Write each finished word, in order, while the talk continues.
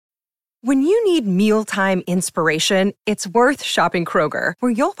When you need mealtime inspiration, it's worth shopping Kroger,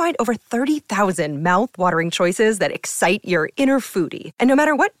 where you'll find over 30,000 mouth-watering choices that excite your inner foodie. And no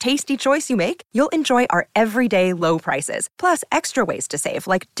matter what tasty choice you make, you'll enjoy our everyday low prices, plus extra ways to save,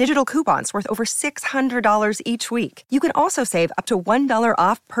 like digital coupons worth over $600 each week. You can also save up to $1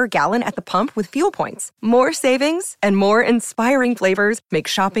 off per gallon at the pump with fuel points. More savings and more inspiring flavors make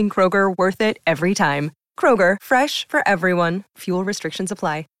shopping Kroger worth it every time. Kroger, fresh for everyone. Fuel restrictions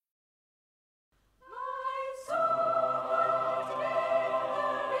apply.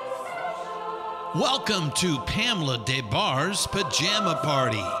 Welcome to Pamela DeBar's Pajama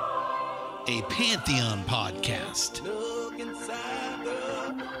Party, a Pantheon podcast.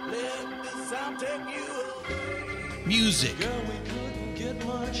 Music,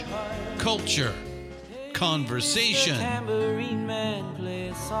 culture, conversation,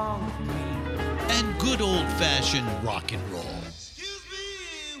 and good old-fashioned rock and roll.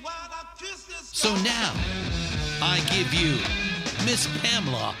 So now, I give you Miss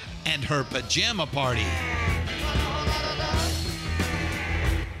Pamela and her pajama party.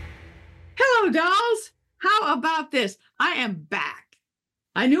 Hello, dolls. How about this? I am back.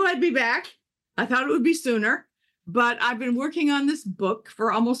 I knew I'd be back. I thought it would be sooner, but I've been working on this book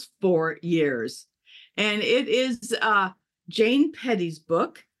for almost 4 years. And it is Jane Petty's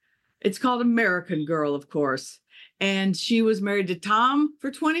book. It's called American Girl, of course. And she was married to Tom for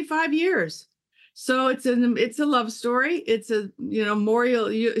 25 years. So it's a love story. It's a,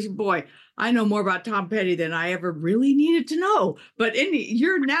 boy, I know more about Tom Petty than I ever really needed to know. But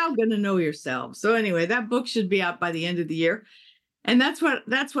you're now going to know yourself. So anyway, that book should be out by the end of the year. And that's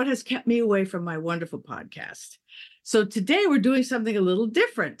what has kept me away from my wonderful podcast. So today we're doing something a little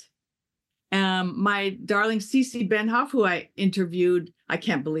different. My darling Cece Benhoff, who I interviewed, I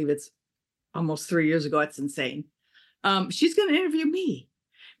can't believe it's almost 3 years ago. It's insane. She's going to interview me,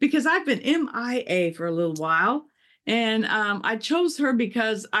 because I've been MIA for a little while, and I chose her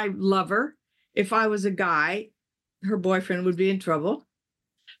because I love her. If I was a guy, her boyfriend would be in trouble.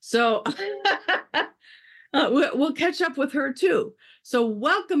 So we'll catch up with her too. So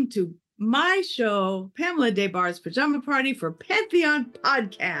welcome to my show, Pamela DeBar's Pajama Party for Pantheon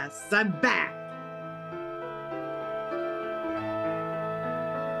Podcasts. I'm back.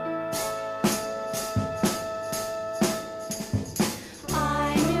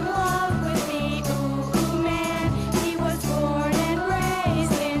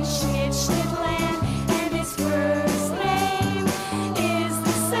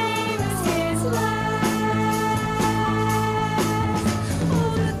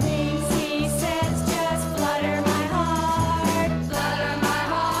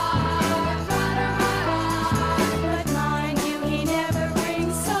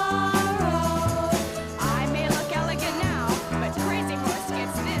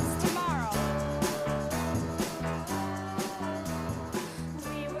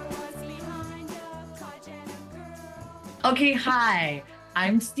 Okay, hi,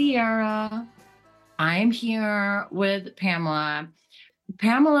 I'm Sierra. I'm here with Pamela.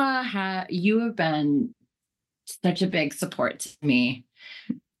 Pamela, you have been such a big support to me.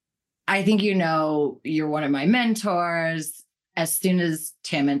 I think you're one of my mentors. As soon as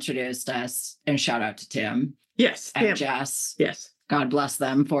Tim introduced us, and shout out to Tim. Yes, and Tim. Jess. Yes. God bless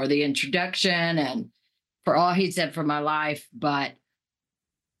them for the introduction and for all he did for my life. But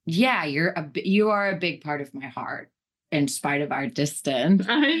yeah, you are a big part of my heart, in spite of our distance.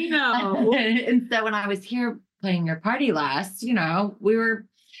 I know. And so when I was here playing your party last, we were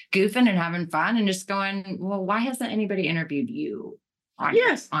goofing and having fun and just going, well, why hasn't anybody interviewed you on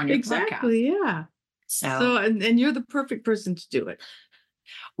your exactly, podcast? Yeah. So and you're the perfect person to do it.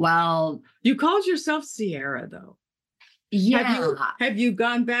 Well, you called yourself Sierra, though. Yeah. Have you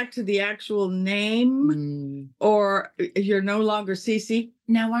gone back to the actual name, or you're no longer Cece?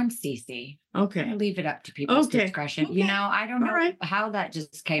 No, I'm Cece. Okay. I leave it up to people's discretion. Okay. I don't know how that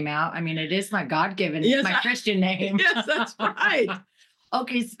just came out. I mean, it is my God-given, my Christian name. Yes, that's right.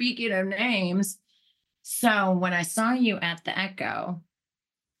 Okay, speaking of names. So when I saw you at the Echo,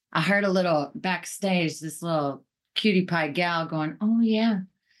 I heard a little backstage, this little cutie pie gal going, oh yeah,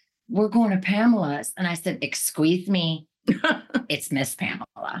 we're going to Pamela's. And I said, excuse me, it's Miss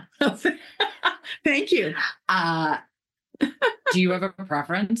Pamela. Thank you. Do you have a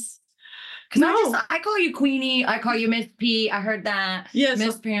preference? Because I call you Queenie. I call you Miss P. I heard that. Yes.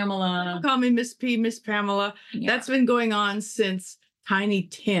 Miss Pamela. Call me Miss P, Miss Pamela. Yeah. That's been going on since Tiny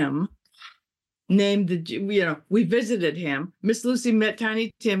Tim named we visited him. Miss Lucy met Tiny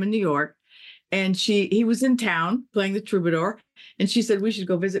Tim in New York, and he was in town playing the Troubadour, and she said, we should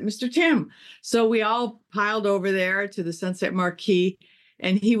go visit Mr. Tim. So we all piled over there to the Sunset Marquee,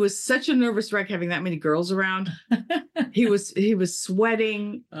 And he was such a nervous wreck having that many girls around. He was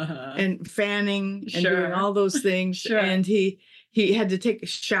sweating and fanning and doing all those things. And he had to take a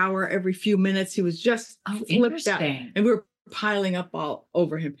shower every few minutes. He was just flipped out. And we were piling up all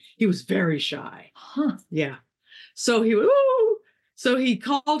over him. He was very shy. Yeah. So he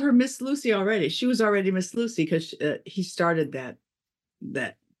called her Miss Lucy already. She was already Miss Lucy because he started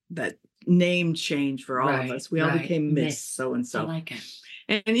that name change for all of us. We all became Miss so-and-so. I like it.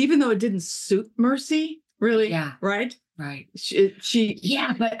 And even though it didn't suit Mercy, really, right? Right. She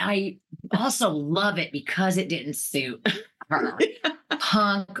but I also love it because it didn't suit her.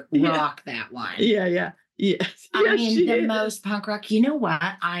 Punk rock, that one. Yeah. I mean, the most punk rock. You know what?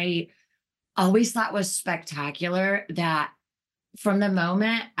 I always thought was spectacular that from the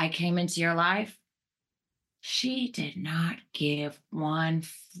moment I came into your life, she did not give one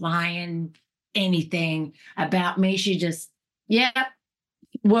flying anything about me. She just,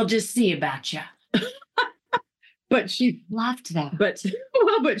 we'll just see about you. But she loved that.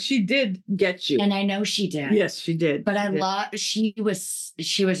 But she did get you. And I know she did. Yes, she did. But she was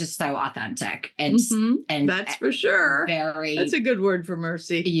just so authentic. And that's for sure. That's a good word for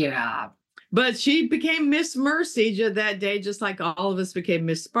Mercy. Yeah. But she became Miss Mercy that day, just like all of us became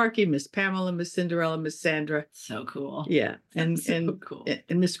Miss Sparky, Miss Pamela, Miss Cinderella, Miss Sandra. So cool. Yeah. And cool.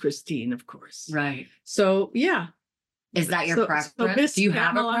 And Miss Christine, of course. Right. So, yeah. Is that your preference? Do you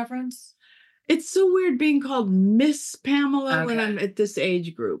Pamela, have a preference? It's so weird being called Miss Pamela when I'm at this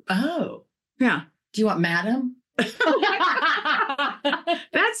age group. Oh. Yeah. Do you want Madam? That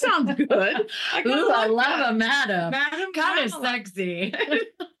sounds good. I love a Madam. Madam kind of sexy.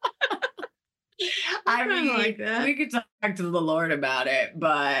 I mean, like that. We could talk to the Lord about it,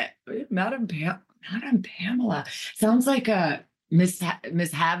 but Madam Pamela sounds like a Miss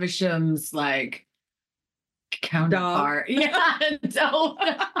Havisham's like counterpart. Yeah, Miss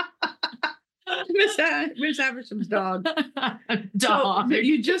Havisham's dog. So,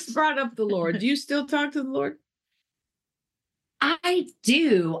 you just brought up the Lord. Do you still talk to the Lord? I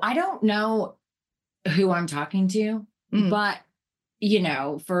do. I don't know who I'm talking to, but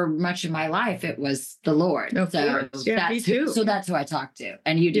for much of my life, it was the Lord. Of course. Yeah, me too. So that's who I talk to.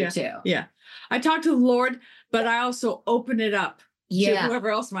 And you do too. Yeah. I talk to the Lord, but I also open it up to whoever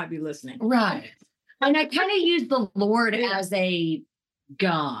else might be listening. Right. And I kind of use the Lord as a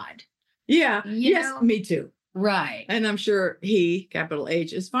God. Yeah. You know? Me too. Right. And I'm sure he, capital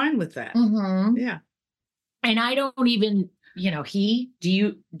H, is fine with that. Mm-hmm. Yeah. And I don't even, do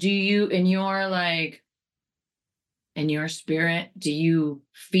you in your spirit, do you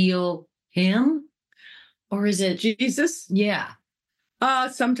feel him? Or is it Jesus? Yeah.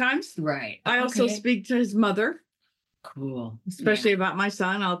 Sometimes. Right. I also speak to his mother. Cool. Especially about my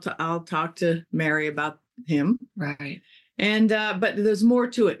son. I'll talk to Mary about him. Right. And but there's more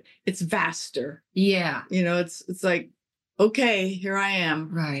to it. It's vaster. Yeah. It's like, okay, here I am.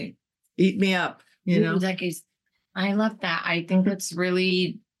 Right. Eat me up. I love that. I think that's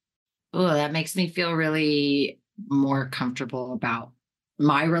really, that makes me feel really more comfortable about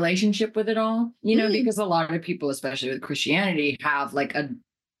my relationship with it all, because a lot of people, especially with Christianity, have like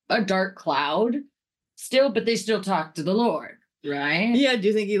a dark cloud still, but they still talk to the Lord, right? Yeah. Do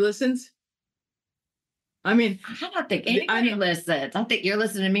you think he listens? I mean, I don't think anybody listens. I think you're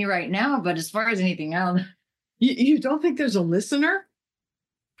listening to me right now, but as far as anything else. You don't think there's a listener?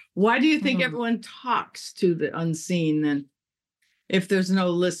 Why do you think everyone talks to the unseen then if there's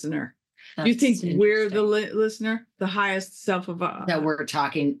no listener? Do you think we're the listener, the highest self of that we're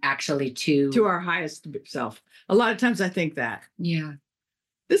talking actually to our highest self? A lot of times I think that. Yeah.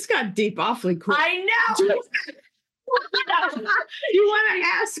 This got deep awfully quick. I know. You want to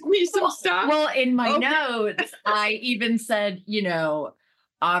ask me some stuff? Well, in my notes, I even said,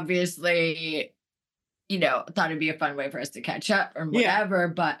 obviously, thought it'd be a fun way for us to catch up or whatever,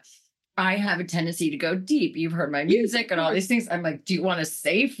 but I have a tendency to go deep. You've heard my music and all these things. I'm like, do you want a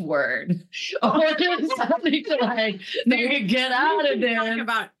safe word? Or something to maybe get out of there? Talk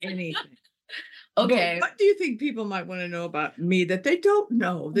about anything. Okay. What do you think people might want to know about me that they don't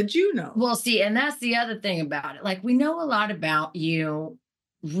know, that you know? Well, see, and that's the other thing about it. Like, we know a lot about you,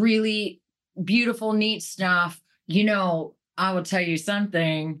 really beautiful, neat stuff. I will tell you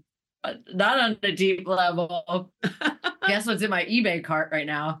something, not on the deep level. Guess what's in my eBay cart right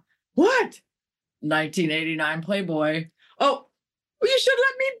now? What? 1989 Playboy. Oh, well, you should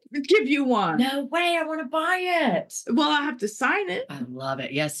let me give you one. No way. I want to buy it. Well, I have to sign it. I love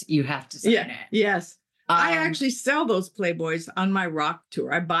it. Yes, you have to sign it. Yes. I actually sell those Playboys on my rock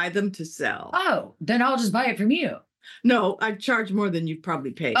tour. I buy them to sell. Oh, then I'll just buy it from you. No, I charge more than you've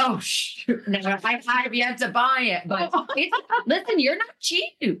probably paid. Oh, shoot. No, I've yet to buy it, but listen, you're not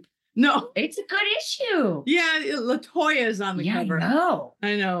cheap. No. It's a good issue. Yeah, LaToya is on the cover.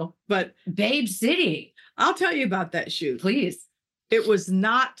 I know. But Babe City. I'll tell you about that shoot. Please. It was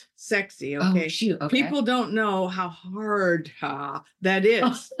not sexy. Okay. Oh, shoot. Okay. People don't know how hard that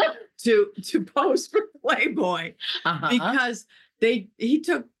is to pose for Playboy because that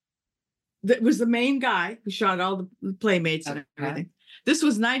was the main guy who shot all the Playmates and everything. This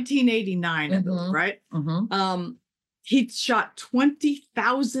was 1989, I believe, right? He shot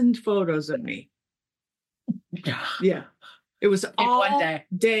 20,000 photos of me. Yeah. It was all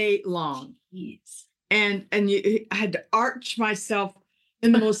day long. Jeez. And I had to arch myself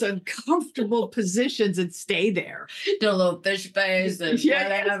in the most uncomfortable positions and stay there. The little fish face and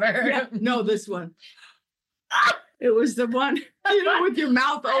whatever. Yeah. No, this one. It was the one, with your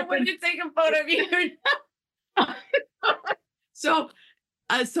mouth open. I wanted to take a photo of you. So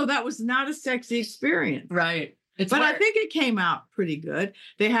that was not a sexy experience. Right. I think it came out pretty good.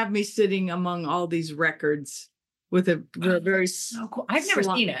 They have me sitting among all these records with a very so cool. I've never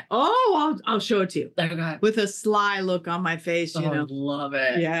seen it. Oh, I'll show it to you. Okay. With a sly look on my face, I love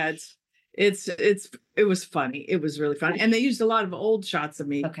it. Yeah, it was funny. It was really funny. And they used a lot of old shots of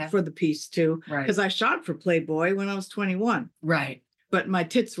me for the piece too. Right. Because I shot for Playboy when I was 21. Right. But my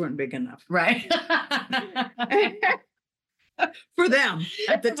tits weren't big enough. Right. For them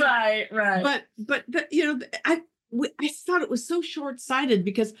at the time. Right. But I thought it was so short-sighted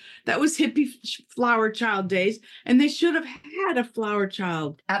because that was hippie flower child days, and they should have had a flower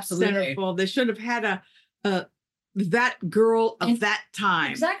child centerfold. They should have had a that girl of that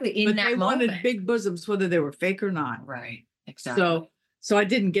time. Exactly. But they wanted big bosoms, whether they were fake or not. Right. Exactly. So I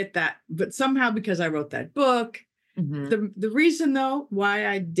didn't get that. But somehow, because I wrote that book, the reason though why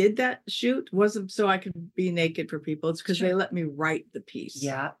I did that shoot wasn't so I could be naked for people. It's because they let me write the piece.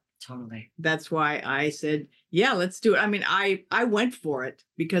 Yeah. Totally. That's why I said, yeah, let's do it. I mean, I went for it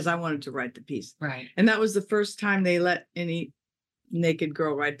because I wanted to write the piece. Right. And that was the first time they let any naked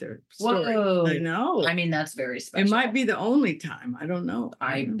girl write their story. Whoa. I know. I mean, that's very special. It might be the only time. I don't know.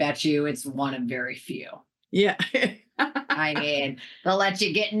 I bet you it's one of very few. Yeah. I mean, they'll let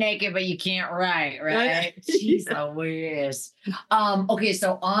you get naked, but you can't write, right? Jeez Louise. Okay,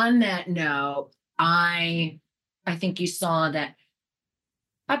 so on that note, I think you saw that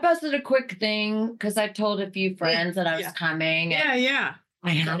I posted a quick thing because I told a few friends that I was coming. Yeah. I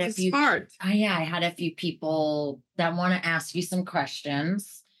had a few. Smart. I had a few people that want to ask you some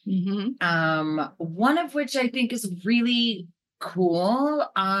questions. One of which I think is really cool.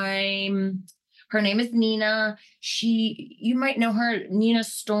 Her name is Nina. You might know her, Nina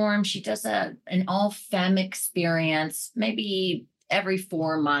Storm. She does an all-femme experience, maybe every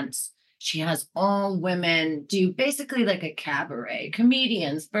 4 months. She has all women do basically like a cabaret,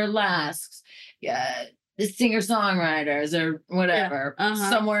 comedians, burlesques, the singer-songwriters or whatever,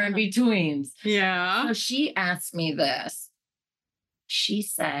 somewhere in betweens. Yeah. So she asked me this. She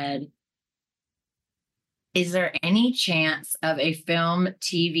said, is there any chance of a film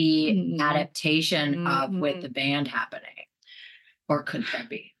TV adaptation of With the Band happening? Or could there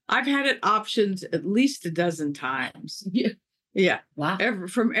be? I've had it optioned at least a dozen times. Yeah. Wow.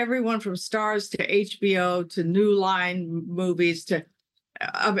 From everyone from Stars to HBO to New Line movies to,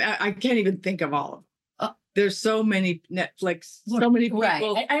 I can't even think of all of them. There's so many Netflix, so many people.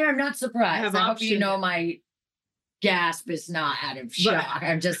 Right. I'm not surprised. I hope you know my gasp is not out of shock.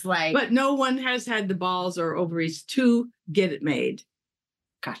 I'm just like. But no one has had the balls or ovaries to get it made.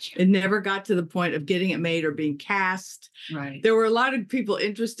 Gotcha. It never got to the point of getting it made or being cast. Right. There were a lot of people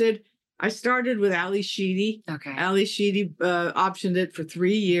interested. I started with Ali Sheedy. Okay. Ali Sheedy optioned it for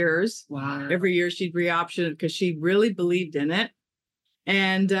 3 years. Wow. Every year she'd re-option it because she really believed in it.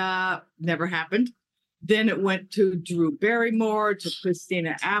 And never happened. Then it went to Drew Barrymore, to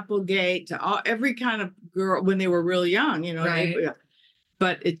Christina Applegate, to every kind of girl when they were real young, Right.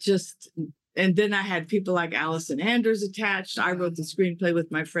 But it just, and then I had people like Allison Anders attached. I wrote the screenplay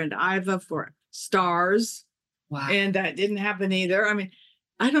with my friend Iva for Stars. Wow. And that didn't happen either. I mean,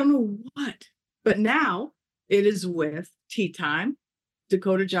 I don't know what, but now it is with Tea Time,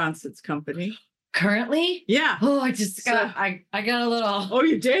 Dakota Johnson's company. Currently? Yeah. Oh, I just got I got a little. Oh,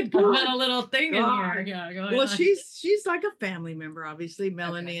 you did? I got a little thing in here. Yeah, go well, on. she's like a family member, obviously.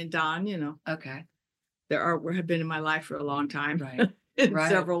 Melanie and Don, Okay. have been in my life for a long time. Right. In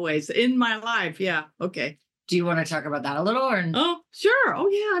several ways. In my life, yeah. Okay. Do you want to talk about that a little? Or Oh, sure. Oh,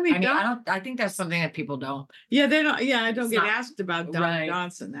 yeah. I mean, I think that's something that people don't. Yeah, they don't. Yeah, I don't get asked about Don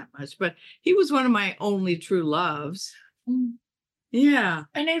Johnson that much, but he was one of my only true loves. Yeah.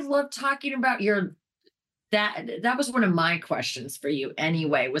 And I love talking about your that was one of my questions for you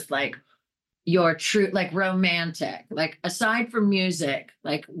anyway, was like your true, like romantic, like aside from music,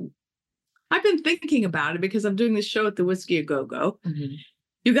 like. I've been thinking about it because I'm doing this show at the Whiskey A Go-Go. Mm-hmm.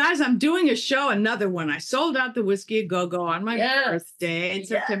 You guys, I'm doing a show, another one. I sold out the Whiskey A Go-Go on my birthday in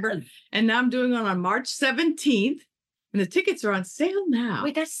September. And now I'm doing it on March 17th. And the tickets are on sale now.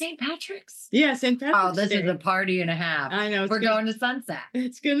 Wait, that's St. Patrick's? Yeah, St. Patrick's Oh, this Day. is a party and a half. I know. We're going to Sunset.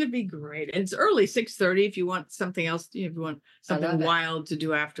 It's going to be great. And it's early, 6:30 if you want something else, if you want something wild to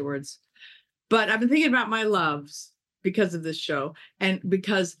do afterwards. But I've been thinking about my loves because of this show. And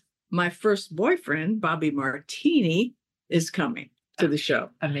because my first boyfriend, Bobby Martini, is coming to the show.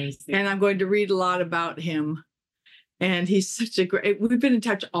 Amazing. And I'm going to read a lot about him. And he's such a great, we've been in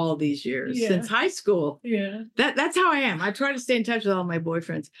touch all these years since high school. Yeah. That's how I am. I try to stay in touch with all my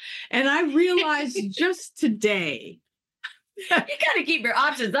boyfriends. And I realized just today. You got to keep your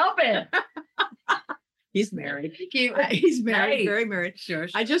options open. He's married. He's married, very married. Sure.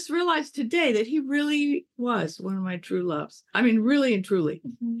 I just realized today that he really was one of my true loves. I mean, really and truly.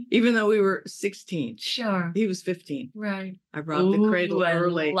 Mm-hmm. Even though we were 16. Sure. He was 15. Right. I brought the cradle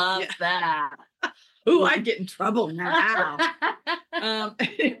early. I love that. Ooh, I'd get in trouble now.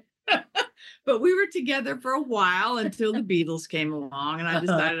 But we were together for a while until the Beatles came along, and I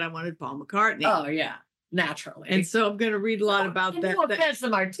decided I wanted Paul McCartney. Oh, yeah. Naturally. And so I'm going to read a lot about that. No offense to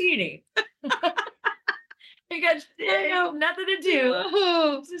Martini. You got nothing to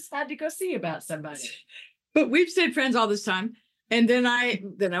do. Just had to go see about somebody. But we've stayed friends all this time. And then I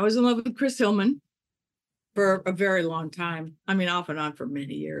was in love with Chris Hillman for a very long time. I mean, off and on for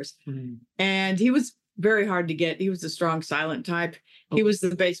many years. Mm-hmm. And he was very hard to get. He was a strong, silent type. He was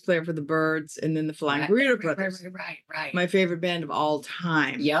the bass player for the Byrds and then the Flying Burrito Brothers. Right. My favorite band of all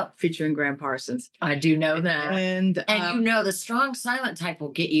time. Yep. Featuring Graham Parsons. I do know that. And the strong, silent type will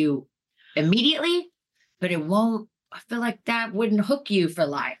get you immediately, but it won't. I feel like that wouldn't hook you for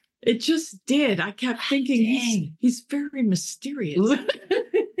life. It just did. I kept thinking he's very mysterious.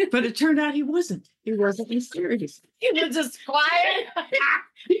 But it turned out he wasn't. He wasn't mysterious. He was just quiet.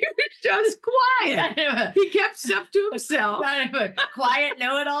 He was just quiet. He kept stuff to himself. Quiet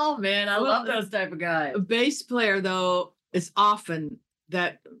know-it-all, man. I love those type of guys. A bass player, though, is often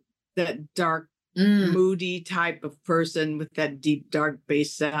that dark, moody type of person with that deep, dark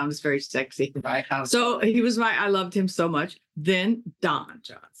bass sound. Is very sexy. Right. So I loved him so much. Then Don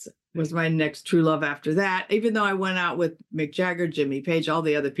Johnson was my next true love after that. Even though I went out with Mick Jagger, Jimmy Page, all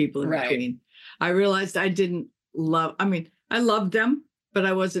the other people in between, I realized I didn't love, I loved them, but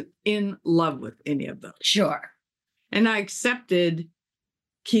I wasn't in love with any of them. Sure. And I accepted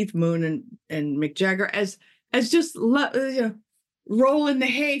Keith Moon and Mick Jagger as just roll in the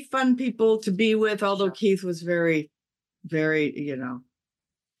hay, fun people to be with, although Keith was very, very,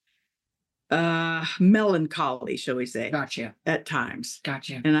 melancholy, shall we say. Gotcha. At times.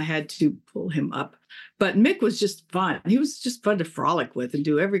 Gotcha. And I had to pull him up. But Mick was just fun. He was just fun to frolic with and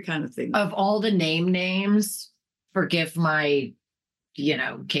do every kind of thing. Of all the names, forgive my,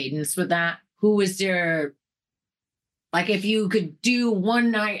 cadence with that. Who was your, like, if you could do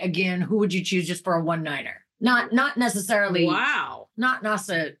one night again, who would you choose just for a one-nighter? Not necessarily. Wow. Not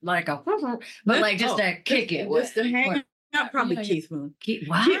necessarily like a, but like just to kick it. Just to hang out. Probably Keith Moon.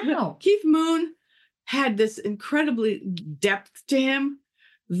 Wow. Keith Moon had this incredibly depth to him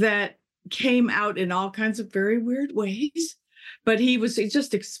that came out in all kinds of very weird ways. But he was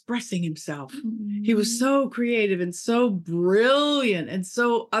just expressing himself. Mm-hmm. He was so creative and so brilliant and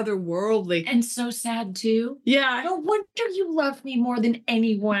so otherworldly. And so sad too. Yeah. No wonder you love me more than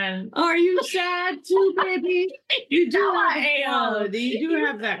anyone. Are you sad too, baby? You do have quality. You do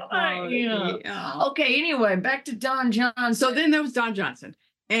have that quality. Yeah. Okay, anyway, back to Don Johnson. So then there was Don Johnson.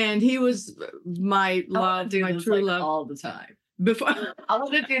 And he was my love, my true love. All the time. Before I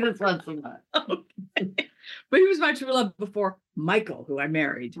want to do this once a month. Okay. But he was my true love before Michael, who I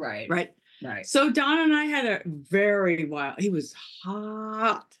married. Right. So Don and I had a very wild. He was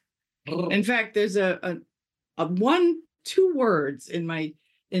hot. In fact, there's a 1-2 words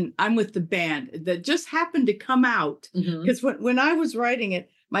in I'm with the band that just happened to come out because when I was writing it,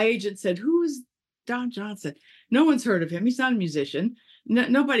 my agent said, "Who is Don Johnson?" No one's heard of him. He's not a musician.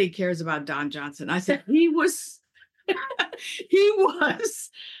 Nobody cares about Don Johnson. I said he was. He was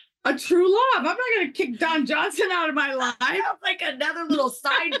a true love. I'm not going to kick Don Johnson out of my life. Sounds like another little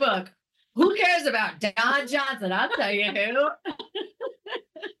side book. Who cares about Don Johnson? I'll tell you who.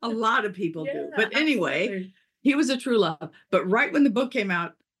 A lot of people do. But anyway, he was a true love. But right when the book came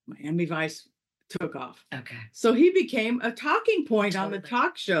out, Miami Vice took off. Okay. So he became a talking point on the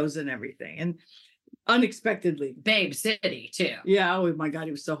talk shows and everything. And unexpectedly. Babe City, too. Yeah. Oh, my God.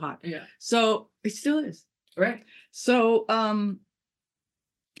 He was so hot. Yeah. So he still is. Right. So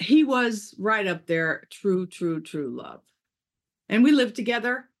he was right up there, true love. And we lived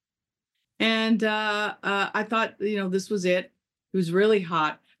together. And I thought, this was it. It was really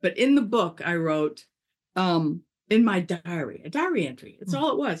hot. But in the book I wrote, in my diary, a diary entry. That's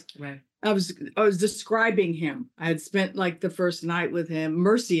all it was. Right. I was describing him. I had spent like the first night with him.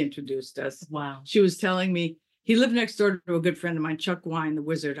 Mercy introduced us. Wow. She was telling me he lived next door to a good friend of mine, Chuck Wine, the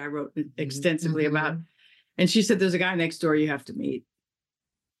wizard. I wrote extensively about. And she said, "There's a guy next door you have to meet."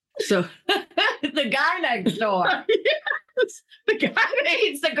 So the guy next door. Yes, the guy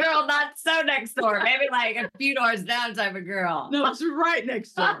meets the girl not so next door. Maybe like a few doors down type of girl. No, it's right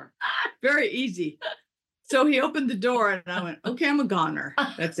next door. Very easy. So he opened the door and I went, "Okay, I'm a goner."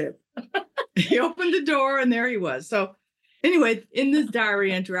 That's it. He opened the door and there he was. So anyway, in this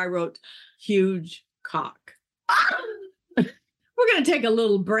diary entry, I wrote huge cock. We're going to take a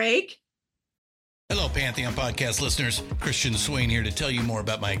little break. Hello, Pantheon Podcast listeners. Christian Swain here to tell you more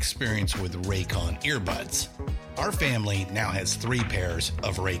about my experience with Raycon earbuds. Our family now has 3 pairs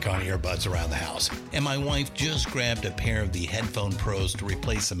of Raycon earbuds around the house, and my wife just grabbed a pair of the Headphone Pros to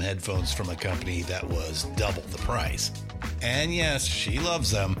replace some headphones from a company that was double the price. And yes, she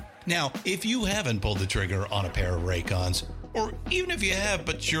loves them. Now, if you haven't pulled the trigger on a pair of Raycons, or even if you have,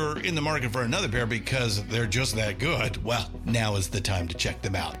 but you're in the market for another pair because they're just that good, well, now is the time to check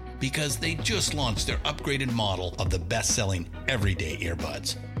them out, because they just launched their upgraded model of the best-selling everyday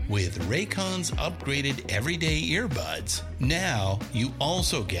earbuds. With Raycon's upgraded everyday earbuds, now you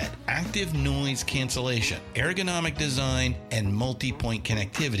also get active noise cancellation, ergonomic design, and multi-point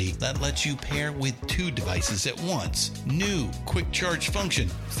connectivity that lets you pair with 2 devices at once. New quick charge function,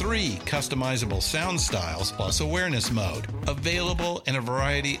 3 customizable sound styles, plus awareness mode. Available in a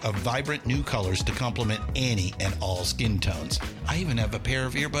variety of vibrant new colors to complement any and all skin tones. I even have a pair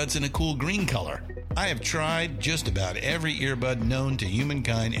of earbuds in a cool green color. I have tried just about every earbud known to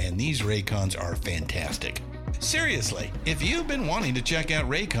humankind, and these Raycons are fantastic. Seriously, if you've been wanting to check out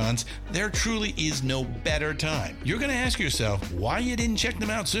Raycons, there truly is no better time. You're going to ask yourself why you didn't check them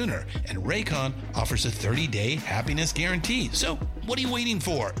out sooner, and Raycon offers a 30-day happiness guarantee. So what are you waiting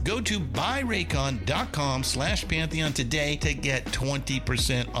for? Go to buyraycon.com/Pantheon today to get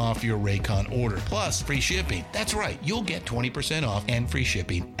 20% off your Raycon order, plus free shipping. That's right, you'll get 20% off and free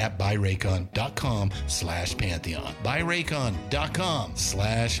shipping at buyraycon.com/Pantheon.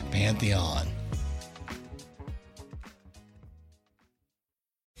 buyraycon.com/Pantheon.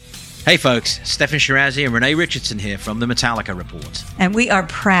 Hey folks, Stefan Shirazi and Renee Richardson here from the Metallica Report. And we are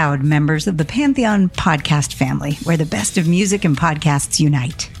proud members of the Pantheon podcast family, where the best of music and podcasts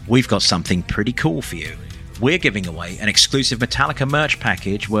unite. We've got something pretty cool for you. We're giving away an exclusive Metallica merch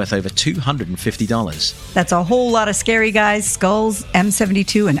package worth over $250. That's a whole lot of Scary Guys, skulls,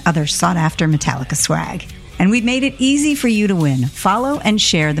 M72, and other sought-after Metallica swag. And we've made it easy for you to win. Follow and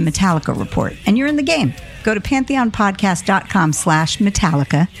share the Metallica Report, and you're in the game. Go to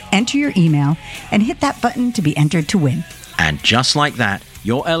pantheonpodcast.com/Metallica, enter your email, and hit that button to be entered to win. And just like that,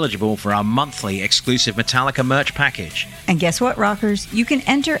 you're eligible for our monthly exclusive Metallica merch package. And guess what, rockers? You can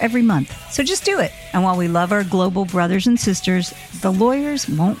enter every month, so just do it. And while we love our global brothers and sisters, the lawyers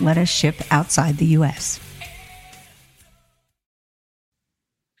won't let us ship outside the U.S.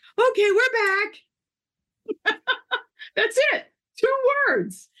 Okay, we're back. That's it. 2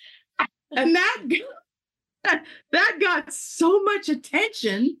 words. And that got so much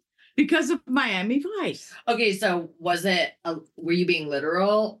attention because of Miami Vice. Okay, so were you being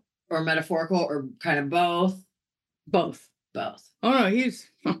literal or metaphorical or kind of both? Both. Oh no, he's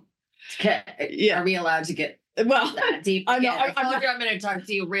okay. Yeah. Are we allowed to get that deep? I'm going to talk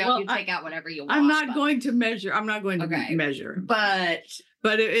to you real. Well, you take out whatever you want. I'm not going to measure. I'm not going to measure. But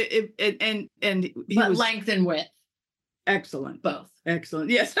length and width. Excellent. Both.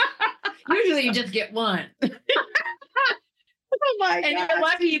 Excellent. Yes. Usually you just get one. Oh my God. And you're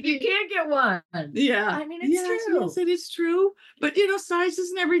lucky if you can't get one. Yeah. I mean, it's true. Yes, it is true. But size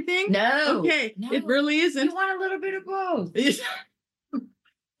isn't everything. No. Okay. No. It really isn't. You want a little bit of both.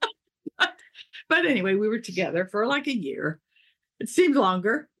 But anyway, we were together for like a year. It seemed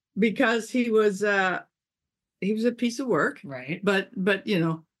longer because he was a piece of work. Right. But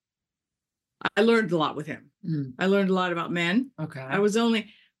I learned a lot with him. I learned a lot about men. Okay. I was a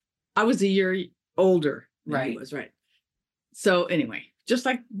year older than he was, right? So anyway, just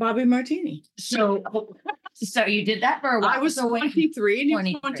like Bobby Martini. So you did that for a while. I was 23 and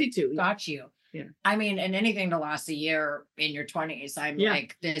he was 22. Got you. Yeah. I mean, and anything to last a year in your 20s, I'm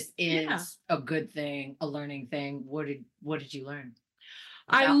like, this is a good thing, a learning thing. What did you learn?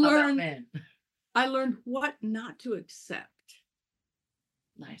 I learned what not to accept.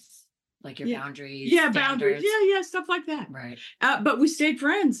 Nice. like your boundaries. Yeah, boundaries. Yeah, stuff like that. Right. But we stayed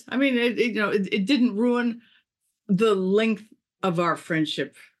friends. I mean, it didn't ruin the length of our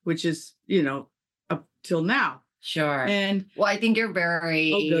friendship, which is, up till now. Sure. And well, I think you're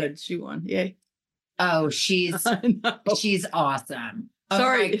very. Oh, good. She won. Yay. Oh, she's awesome.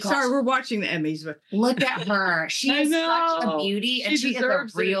 Sorry, we're watching the Emmys, but look at her. She is such a beauty, and she is a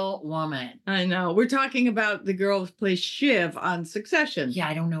real woman. I know. We're talking about the girl who plays Shiv on Succession. Yeah,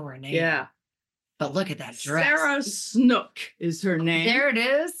 I don't know her name. Yeah. But look at that dress. Sarah Snook is her name. There it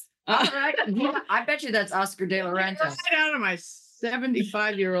is. All right. Yeah, I bet you that's Oscar de la Renta. Right out of my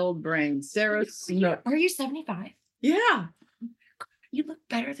 75-year-old brain. Sarah Snook. Are you 75? Yeah. You look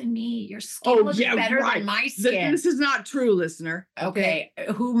better than me. Your skin looks better than my skin. This is not true, listener. Okay.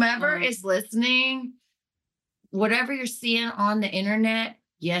 Whomever is listening, whatever you're seeing on the internet,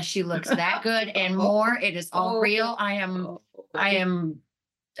 yes, she looks that good and more. It is all real. I am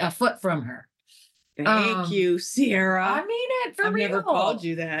a foot from her. Thank you, Sierra. I mean it for real. I've never called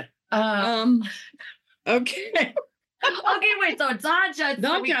you that. Okay. Okay, wait. So Don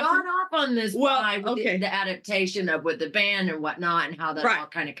Johnson, we got off on this with the adaptation of with the band and whatnot, and how that all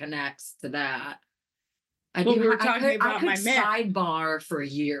kind of connects to that. We were talking about my sidebar for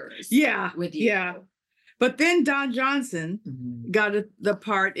years. Yeah, with you. Yeah, but then Don Johnson got the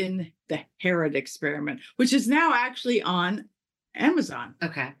part in the Herod Experiment, which is now actually on Amazon.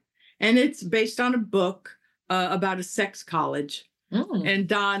 Okay, and it's based on a book about a sex college, and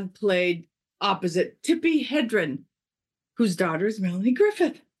Don played opposite Tippi Hedren, whose daughter is Melanie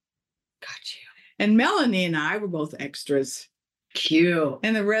Griffith. Got you. And Melanie and I were both extras. Cute.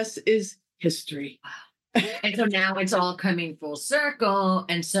 And the rest is history. Wow. And so now it's all coming full circle.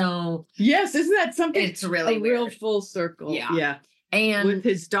 And so yes, isn't that something? It's really real full circle. Yeah. And with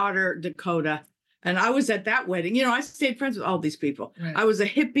his daughter Dakota. And I was at that wedding. I stayed friends with all these people. Right. I was a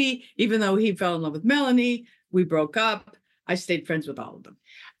hippie, even though he fell in love with Melanie. We broke up. I stayed friends with all of them.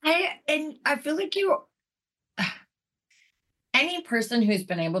 I feel like any person who's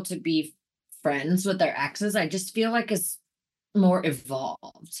been able to be friends with their exes, I just feel like is more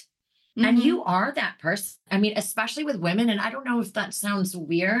evolved. And you are that person. I mean, especially with women. And I don't know if that sounds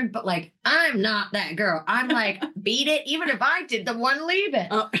weird, but like, I'm not that girl. I'm like, beat it. Even if I did the one leave it,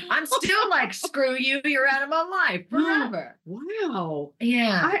 I'm still like, screw you. You're out of my life forever. Wow.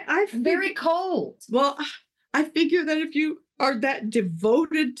 Yeah. I'm very cold. Well, I figure that if you are that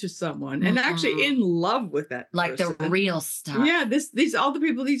devoted to someone and actually in love with that like person, the real stuff. Yeah, these all the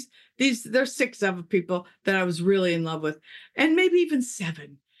people, there's 6 of people that I was really in love with, and maybe even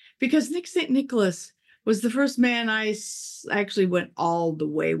 7, because Nick St. Nicholas was the first man I actually went all the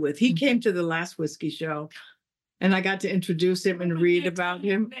way with. He came to the last whiskey show, and I got to introduce him and read about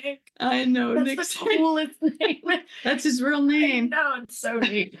him. Nick. I know, That's Nick. the coolest name. That's his real name. No, it's so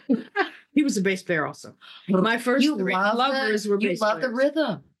neat. He was a bass player also. My first 3 lovers were bass players. You love the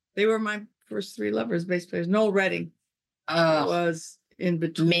rhythm. They were my first 3 lovers, bass players. Noel Redding was in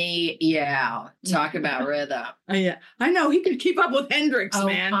between. Me, yeah. Talk about rhythm. Yeah, I know. He could keep up with Hendrix,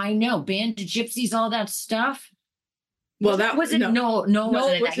 man. I know. Band of Gypsies, all that stuff. Well, that was it. No,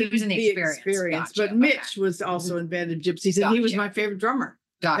 wasn't in that. He was in the Experience. Gotcha. But Mitch was also in Band of Gypsies, and he was my favorite drummer.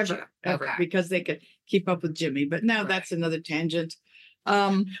 Gotcha. Ever, because they could keep up with Jimmy. But now that's another tangent.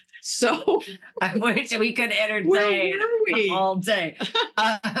 So I wish we could entertain all day.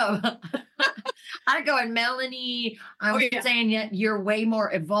 I go, and Melanie, I was saying yet you're way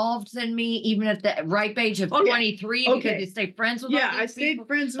more evolved than me, even at the ripe age of 23, because you stay friends with I stayed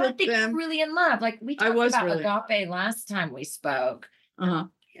friends with them. I think you're really in love. Like we talked about really. agape last time we spoke. Yeah,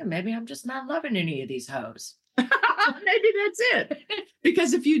 maybe I'm just not loving any of these hoes. Maybe that's it.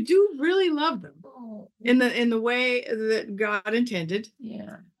 Because if you do really love them in the way that God intended,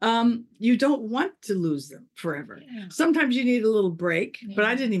 you don't want to lose them forever. Yeah. Sometimes you need a little break, but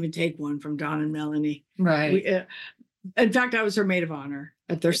I didn't even take one from Don and Melanie. Right. In fact, I was her maid of honor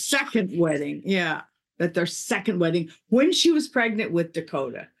at their second wedding. Yeah, at their second wedding when she was pregnant with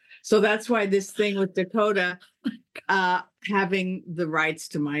Dakota. So that's why this thing with Dakota having the rights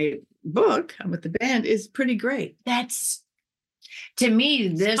to my book with the band is pretty great. That's, to me,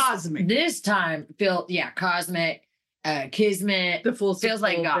 this cosmic. This time cosmic, kismet, the full feels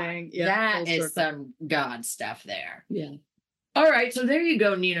like God. Thing. Yeah, that is some God stuff there. Yeah. All right, so there you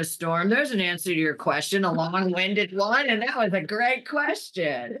go, Nina Storm. There's an answer to your question, a long-winded one, and that was a great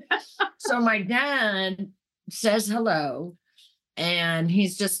question. So my dad says hello, and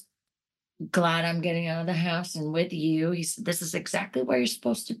he's just glad I'm getting out of the house and with you. He said, this is exactly where you're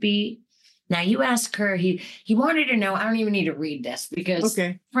supposed to be. Now you ask her, he wanted to know, I don't even need to read this because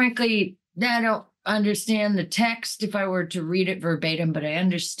frankly, I don't understand the text if I were to read it verbatim, but I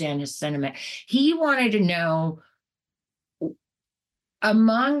understand his sentiment. He wanted to know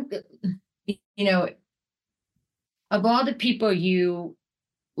among, of all the people you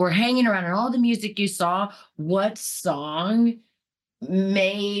were hanging around and all the music you saw, what song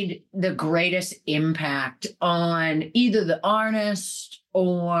made the greatest impact on either the artist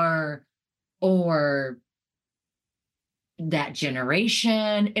or that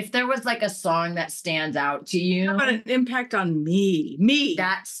generation? If there was like a song that stands out to you. How about an impact on me?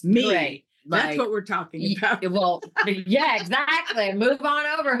 That's me. Great. That's what we're talking about. Well, yeah, exactly. Move on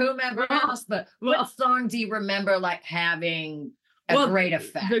over whomever else. But what song do you remember like having a great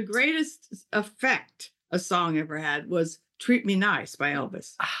effect? The greatest effect a song ever had was Treat Me Nice by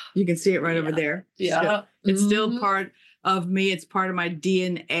Elvis. You can see it right over there. Yeah. It's still part of me. It's part of my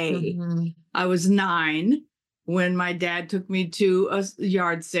DNA. I was 9 when my dad took me to a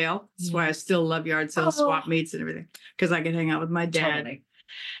yard sale. That's why I still love yard sales, swap meets and everything, because I could hang out with my dad. Totally.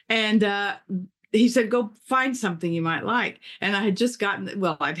 And he said, go find something you might like. And I had just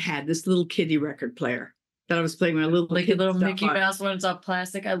I'd had this little kiddie record player that I was playing my little Mickey Mouse one. It's all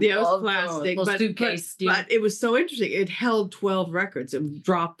plastic. It was plastic, but it was so interesting. It held 12 records. It would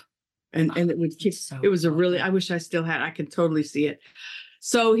drop and it would keep. It was I wish I still had. I can totally see it.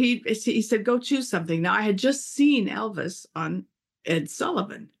 So he said, go choose something. Now I had just seen Elvis on Ed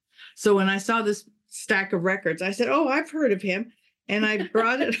Sullivan. So when I saw this stack of records, I said, oh, I've heard of him. And I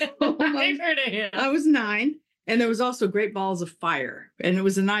brought it home. I've heard of him. I was 9. And there was also Great Balls of Fire. And it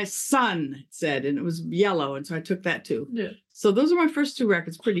was a nice sun, it said, and it was yellow. And so I took that too. Yeah. So those are my first 2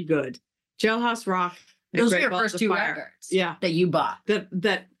 records. Pretty good. Jailhouse Rock. Those are your first 2 records. Yeah. That you bought. That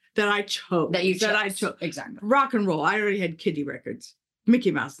I chose. That I chose. Exactly. Rock and roll. I already had kiddie records.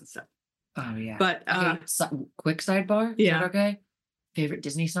 Mickey Mouse and stuff. Oh, yeah. But quick sidebar. Yeah. Is that okay? Favorite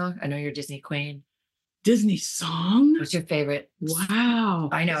Disney song? I know you're a Disney queen. Disney song? What's your favorite? Wow.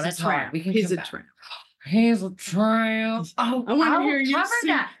 I know, that's hard. He's a tramp. He's a tramp. Oh, I want to hear you cover sing.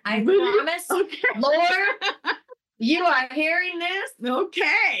 that. I promise. Okay. Lord, you are hearing this.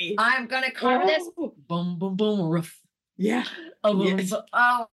 Okay. I'm going to cover this. Boom, boom, boom, roof. Yeah. Oh, yes.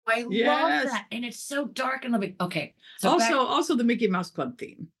 I love that. And it's so dark and loving. Okay. So also the Mickey Mouse Club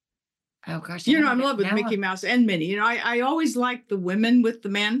theme. Oh, gosh. I'm in love with Mickey Mouse and Minnie. I always like the women with the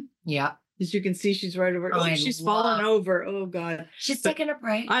men. Yeah. As you can see, she's right over. She's fallen over. Oh, God. She's taking a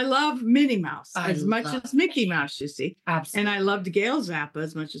break. I love Minnie Mouse as much as Mickey Mouse, you see. Absolutely. And I loved Gail Zappa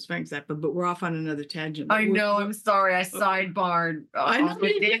as much as Frank Zappa, but we're off on another tangent. I know. I'm sorry. I sidebarred. I know.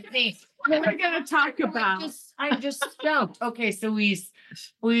 Disney. What are we going to talk about? I'm just stoked. Okay, so we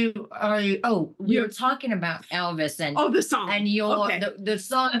were talking about Elvis and the song and the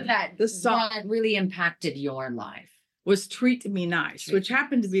song that really impacted your life was Treat Me Nice, which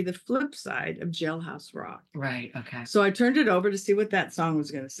happened to be the flip side of Jailhouse Rock. Right. Okay. So I turned it over to see what that song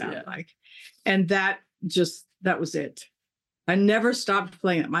was going to sound like, and that was it. I never stopped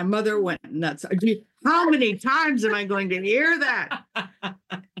playing it. My mother went nuts. How many times am I going to hear that?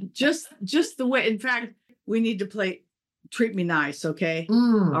 Just the way. In fact, we need to play Treat Me Nice, okay?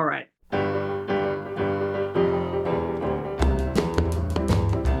 All right.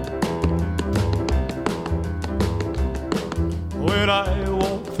 When I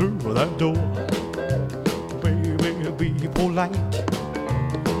walk through that door, baby, be polite.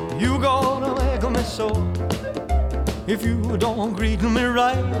 You gonna make me sore if you don't greet me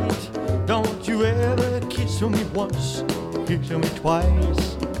right. Don't you ever kiss me once, kiss me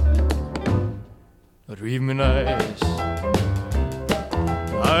twice. Treat me nice.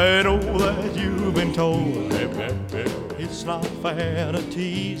 I know that you've been told it's not fair to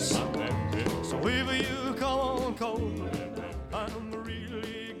tease. So if you come on cold, I'm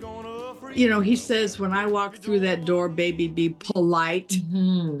really gonna freeze. He says, when I walk through that door, baby, be polite.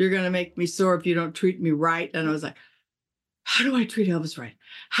 Mm-hmm. You're going to make me sore if you don't treat me right. And I was like, how do I treat Elvis right?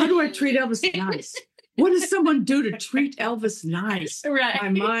 How do I treat Elvis nice? What does someone do to treat Elvis nice? Right. My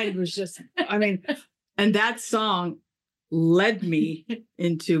mind was just, and that song led me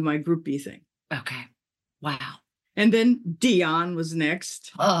into my groupie thing. Okay. Wow. And then Dion was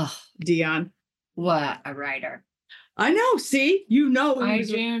next. Oh, Dion. What a writer. I know. See, I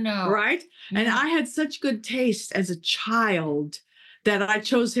do know. Right? Yeah. And I had such good taste as a child that I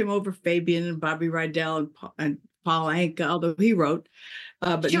chose him over Fabian and Bobby Rydell and Paul Anka, although he wrote,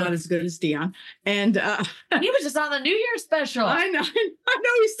 but not as good as Dion. And he was just on the New Year's special. I know.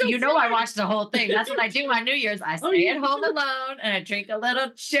 He's still. I watched the whole thing. That's what I do on New Year's. I stay at home alone and I drink a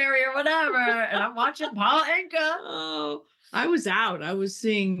little sherry or whatever, and I'm watching Paul Anka. Oh, I was out. I was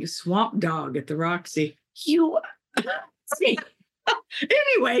seeing Swamp Dog at the Roxy. You see,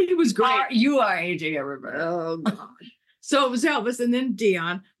 Anyway, it was great. You are aging everybody. Oh God. So it was Elvis and then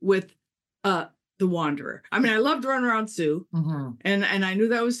Dion with The Wanderer. I mean, I loved Run Around Sue. And I knew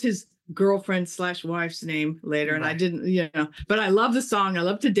that was his girlfriend / wife's name later. And I didn't, but I love the song. I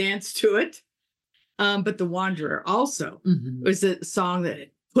love to dance to it. But The Wanderer also was a song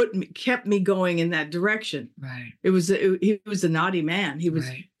that kept me going in that direction. Right. He was a naughty man. He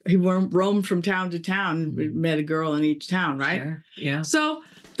roamed from town to town, met a girl in each town, right? Sure. Yeah. So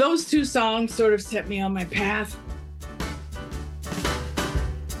those two songs sort of set me on my path.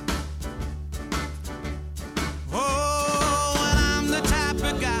 Oh, and I'm the type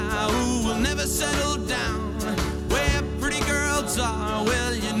of guy who will never settle down. Where pretty girls are,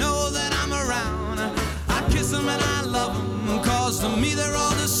 well, you know that I'm around. I kiss them and I love them, cause to me they're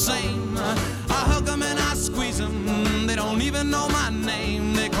all the same. I hug them and I squeeze them, they don't even know my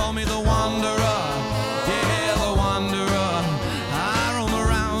name. They call me the Wanderer, yeah, the Wanderer. I roam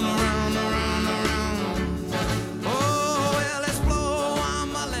around, around, around, around. Oh, well, there's Flo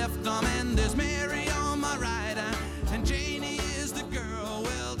on my left arm and there's Mary on my right. And Janie is the girl,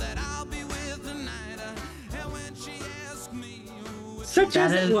 well, that I'll be with tonight. And when she asks me who Such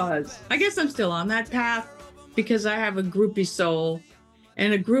as it was. I guess I'm still on that path because I have a groupie soul.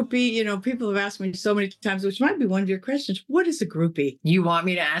 And a groupie, people have asked me so many times, which might be one of your questions. What is a groupie? You want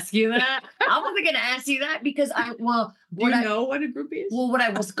me to ask you that? I wasn't going to ask you that because Do you know what a groupie is? Well, what I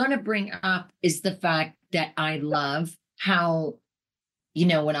was going to bring up is the fact that I love how,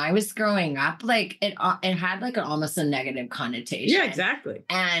 when I was growing up, like it had like almost a negative connotation. Yeah, exactly.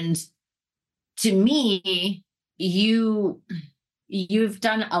 And to me, you've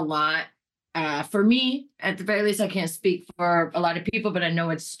done a lot. For me, at the very least, I can't speak for a lot of people, but I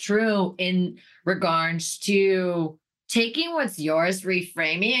know it's true in regards to taking what's yours,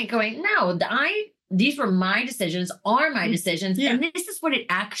 reframing and going, no, these were my decisions, are my decisions. Yeah. And this is what it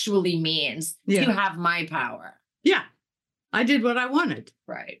actually means to have my power. Yeah. I did what I wanted.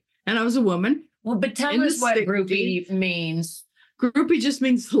 Right. And I was a woman. Well, but tell us what groupie means. Groupie just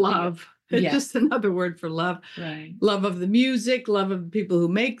means love. It's Yeah. just another word for love. Right. Love of the music, love of the people who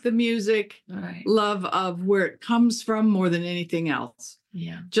make the music, Right. love of where it comes from more than anything else.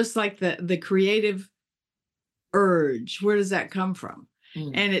 Yeah. Just like the creative urge, where does that come from?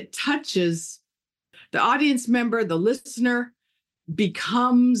 And it touches the audience member, the listener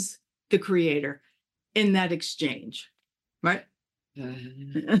becomes the creator in that exchange, right?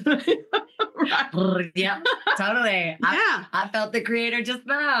 Right. Yeah, totally. Yeah. I felt the creator just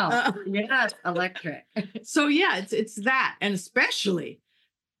now. Yes, electric. So yeah, it's that, and especially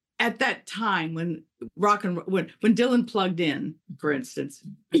at that time when when Dylan plugged in, for instance,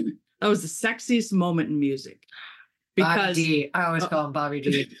 that was the sexiest moment in music. Because Bobby D. I always call him Bobby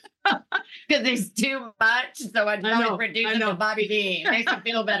D. Because there's too much, so I always reduce it to Bobby D. It makes me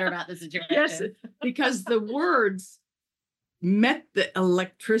feel better about the situation. Yes, because the words met the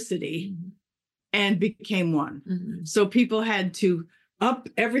electricity and became one. So people had to up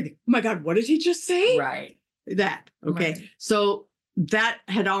everything. Oh my God, what did he just say? Right. That. Okay. Right. So that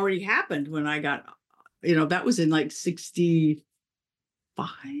had already happened when I got, that was in like 65.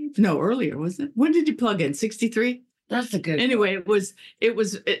 No, earlier, wasn't it? When did you plug in? 63? That's a good Anyway, it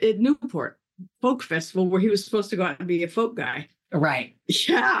was at Newport Folk Festival where he was supposed to go out and be a folk guy. Right.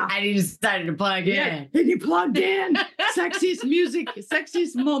 Yeah. And he decided to plug in. And he plugged in. Sexiest music,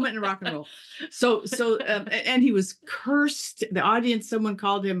 sexiest moment in rock and roll. So, and he was cursed. The audience, someone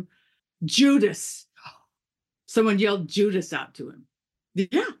called him Judas. Someone yelled Judas out to him.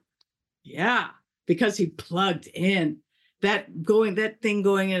 Yeah. Yeah. Because he plugged in. That thing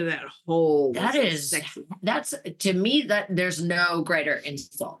going into that hole. That's to me, that there's no greater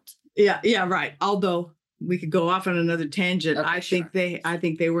insult. Yeah, right. Although we could go off on another tangent. Okay, I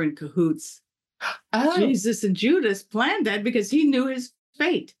think they were in cahoots. Oh. Jesus and Judas planned that because he knew his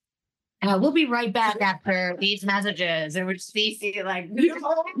fate. We'll be right back after these messages. And we're Cece like,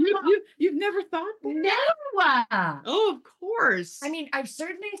 You've never thought that? no. Oh, of course. I mean, I've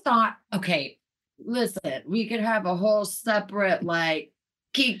certainly thought, okay, listen, we could have a whole separate like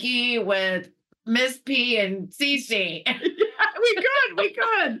Kiki with Miss P and Cece. We could.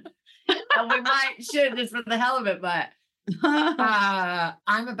 And we should just for the hell of it, but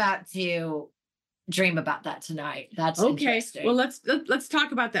I'm about to dream about that tonight. That's okay. Interesting. Well, let's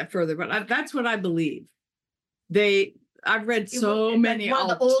talk about that further. But that's what I believe. I've read so many one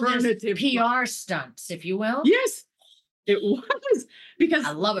of the alternative PR stunts, if you will. Yes, it was because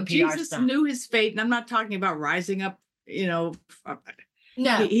I love a PR Jesus stunt. knew his fate, and I'm not talking about rising up. No,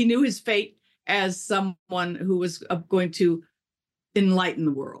 he knew his fate as someone who was going to enlighten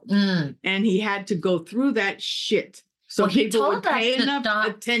the world, and he had to go through that shit So Well, he people would told us pay to enough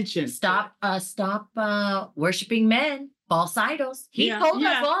attention. Stop worshiping men, false idols. He told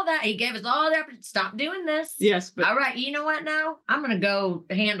us all that. He gave us all that. Stop doing this. Yes, but all right, you know what now? I'm gonna go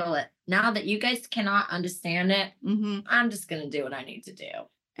handle it. Now that you guys cannot understand it, I'm just gonna do what I need to do.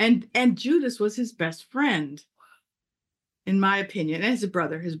 And Judas was his best friend, in my opinion, and his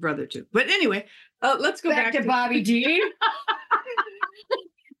brother too. But anyway, let's go back to Bobby D.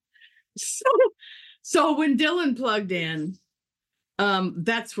 So when Dylan plugged in,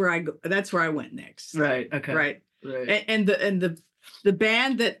 that's where I went next. Right. Okay. Right. And the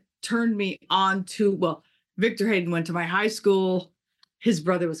band that turned me on to, well, Victor Hayden went to my high school. His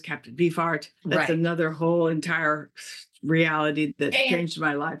brother was Captain Beefheart. That's another whole entire reality that changed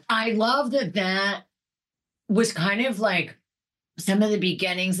my life. I love that was kind of like some of the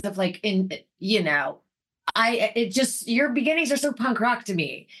beginnings of like, your beginnings are so punk rock to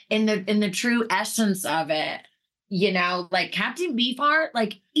me in the true essence of it. Like Captain Beefheart,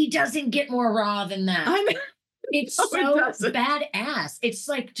 like he doesn't get more raw than that. It's so badass. It's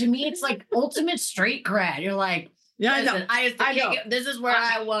like, to me, it's like ultimate straight cred. You're like, yeah, I know. This is where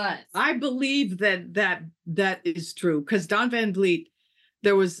I was. I believe that is true, because Don Van Vliet,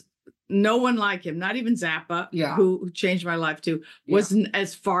 there was no one like him, not even Zappa, who changed my life too, wasn't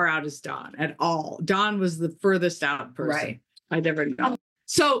as far out as Don at all. Don was the furthest out person I'd ever known.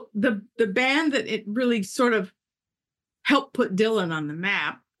 So the band that it really sort of helped put Dylan on the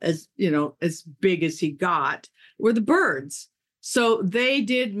map, as as big as he got, were the Byrds. So they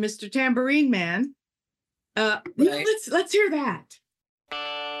did Mr. Tambourine Man. Let's hear that.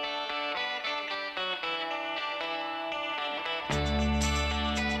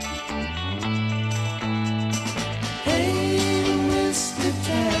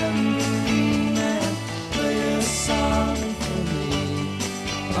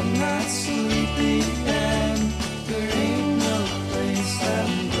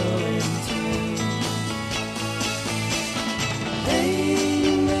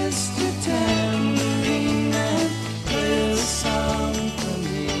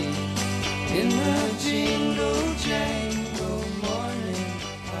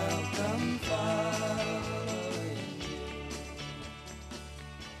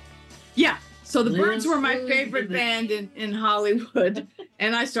 So the Byrds were my favorite band in Hollywood,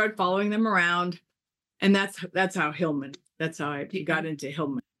 and I started following them around, and that's how Hillman. That's how I got into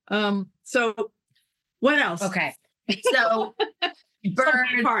Hillman. So what else? Okay, so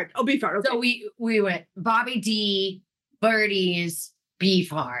Beefheart. Oh, Beefheart. Okay. So we went Bobby D, Birdies,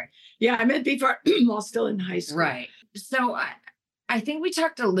 Beefheart. Yeah, I met Beefheart while still in high school. Right. So I think we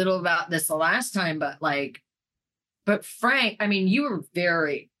talked a little about this the last time, but Frank, I mean, you were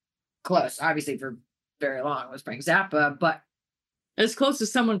very close, obviously, for very long with Frank Zappa, but as close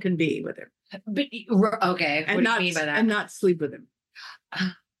as someone can be with him. But okay, and what not, do you mean by that? And not sleep with him.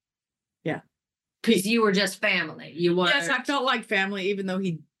 Yeah, because you were just family. You were. Yes, I felt like family, even though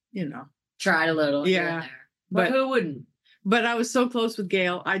he, tried a little. Yeah, but who wouldn't? But I was so close with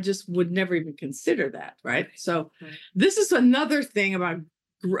Gail, I just would never even consider that. Right. So this is another thing about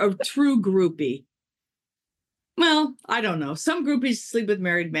a true groupie. Well, I don't know. Some groupies sleep with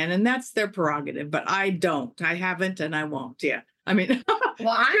married men, and that's their prerogative, but I don't. I haven't, and I won't. Yeah. I mean,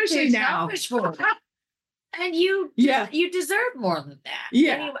 well, I'm too selfish for it. And you deserve more than that.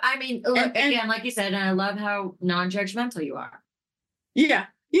 Yeah. I mean, look, again, like you said, and I love how non-judgmental you are. Yeah.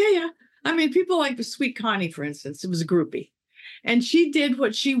 I mean, people like Sweet Connie, for instance, it was a groupie, and she did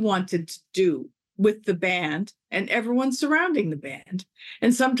what she wanted to do with the band and everyone surrounding the band.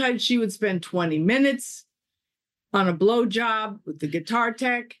 And sometimes she would spend 20 minutes on a blow job with the guitar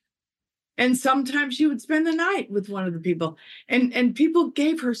tech. And sometimes she would spend the night with one of the people. And people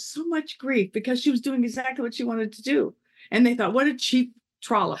gave her so much grief because she was doing exactly what she wanted to do. And they thought, what a cheap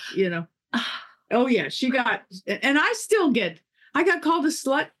trollop, Oh, yeah, she got, and I got called a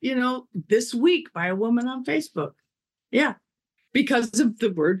slut, this week by a woman on Facebook. Yeah, because of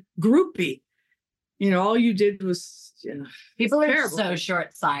the word groupie. All you did was, people are so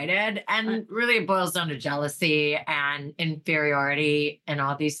short-sighted, and really it boils down to jealousy and inferiority and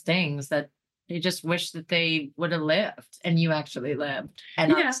all these things that they just wish that they would have lived, and you actually lived,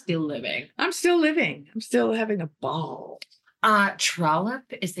 and I'm still living. I'm still living. I'm still having a ball. Trollop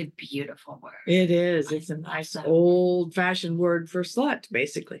is a beautiful word. It is. It's a nice old-fashioned word for slut,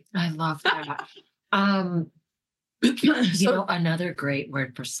 basically. I love that. Another great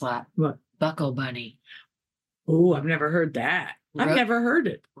word for slut. What? Buckle bunny. Oh, I've never heard that. I've never heard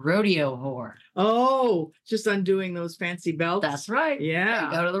it. Rodeo whore. Oh, just undoing those fancy belts. That's right. Yeah.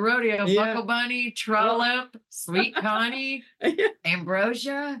 Go to the rodeo. Yeah. Buckle bunny, Trollop, Sweet Connie,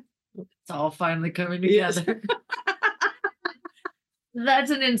 Ambrosia. It's all finally coming together. Yes.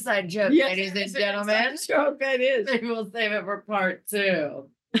 That's an inside joke, Yes, ladies and it's an gentlemen. inside joke, that is. Maybe we'll save it for part 2.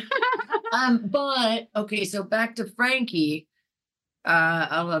 But okay, so back to Frankie.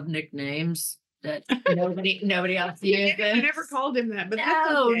 I love nicknames that nobody else uses. I never called him that, but that's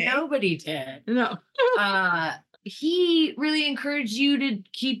No, okay. nobody did. No. He really encouraged you to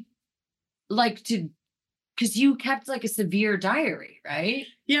keep because you kept like a severe diary, right?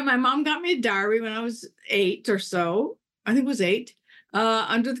 Yeah, my mom got me a diary when I was 8 or so. I think it was 8,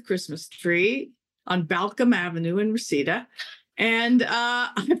 under the Christmas tree on Balcom Avenue in Reseda. And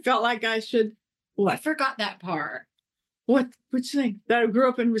I felt like I should, I what? forgot that part. What? Which thing? That I grew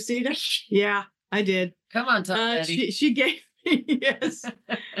up in Reseda? Yeah, I did. Come on, Tom Betty. She gave me, yes.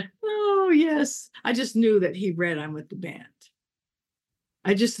 Oh, yes. I just knew that he read I'm with the band.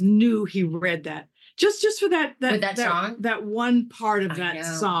 I just knew he read that. Just for that song? That one part of that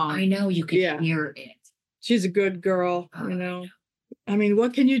song. I know you could hear it. She's a good girl, you know. I mean,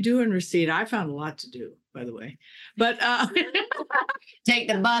 what can you do in Reseda? I found a lot to do, by the way. But take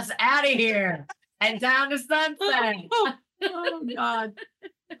the bus out of here and down to Sunset. Oh God.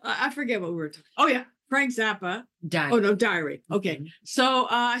 I forget what we were talking. Oh yeah, Frank Zappa. Diary. Oh no, diary. Okay. Mm-hmm. So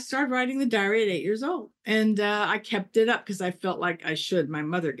I started writing the diary at 8 years old. And I kept it up because I felt like I should. My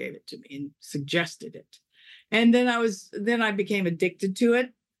mother gave it to me and suggested it. And then I became addicted to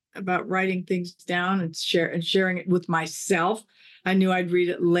it, about writing things down and sharing it with myself. I knew I'd read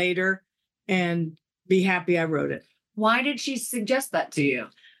it later and be happy I wrote it. Why did she suggest that to you?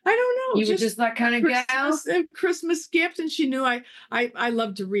 I don't know. You were just that kind of gal? A Christmas gift, and she knew I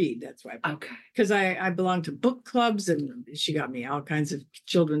love to read. That's why. Okay. Because I belong to book clubs, and she got me all kinds of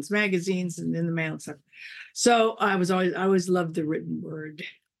children's magazines and in the mail and stuff. So I always loved the written word.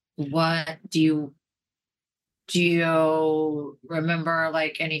 What do you remember,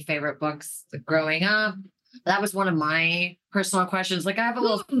 like, any favorite books growing up? That was one of my personal questions. Like, I have a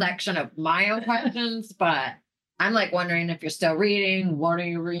little section of my own questions, but I'm like wondering if you're still reading. What are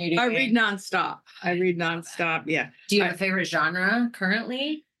you reading? I read nonstop. Yeah. Do you have a favorite genre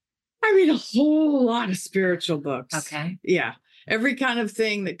currently? I read a whole lot of spiritual books. Okay. Yeah. Every kind of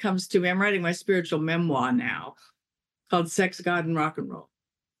thing that comes to me. I'm writing my spiritual memoir now called Sex, God, and Rock and Roll.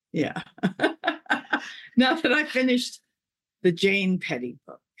 Yeah. Now that I finished the Jane Petty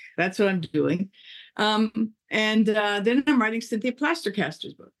book, that's what I'm doing. And then I'm writing Cynthia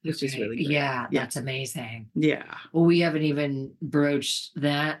Plastercaster's book, which is really great. Yeah, that's amazing. Yeah. Well, we haven't even broached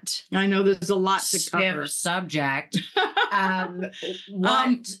that. I know there's a lot to cover. Subject.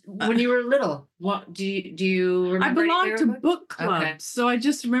 When you were little, what do you remember? I belonged to book clubs, so I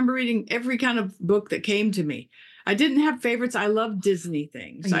just remember reading every kind of book that came to me. I didn't have favorites. I love Disney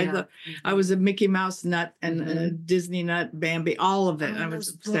things. Yeah. I was a Mickey Mouse nut and a Disney nut, Bambi, all of it. I was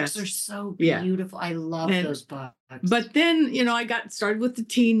obsessed. Books are so beautiful. I love those books. But then, I got started with the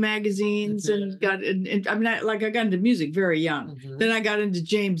teen magazines and got into music very young. Then I got into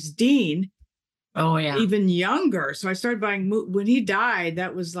James Dean. Oh yeah, even younger. So I started buying. When he died,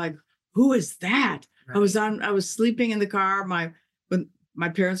 that was like, who is that? Right. I was sleeping in the car. When my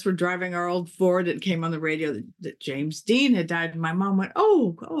parents were driving our old Ford, it came on the radio that James Dean had died. And my mom went,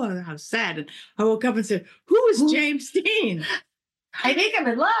 oh, how sad. And I woke up and said, who is James Dean? I think I'm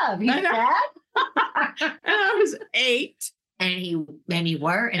in love. He's dead? And I was 8. And he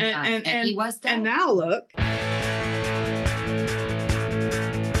was dead. And now look.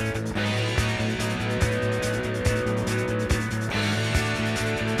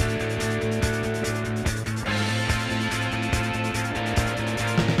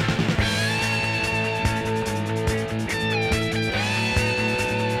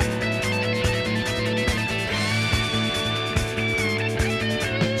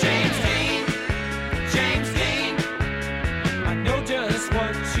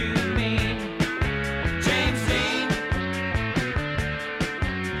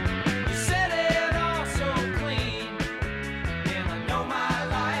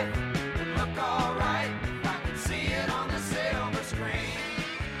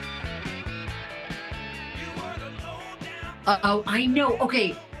 Oh, I know.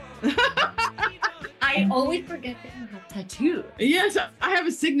 Okay. I always forget that you have tattoos. Yes, I have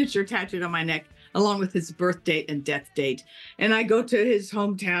a signature tattooed on my neck, along with his birth date and death date. And I go to his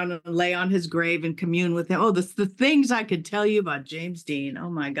hometown and lay on his grave and commune with him. Oh, the things I could tell you about James Dean. Oh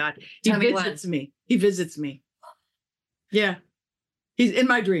my God. He visits me. He visits me. Yeah. He's in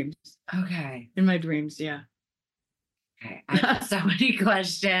my dreams. Okay. In my dreams, yeah. Okay. I have so many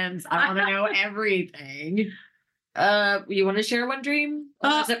questions. I want to know everything. You want to share one dream? Or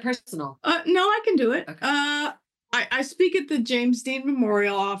is it personal? No, I can do it. Okay. I speak at the James Dean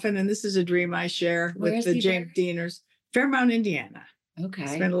Memorial often, and this is a dream I share with the James Deaners. Fairmount, Indiana. Okay.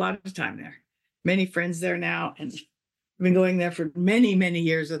 Spent a lot of time there. Many friends there now, and I've been going there for many, many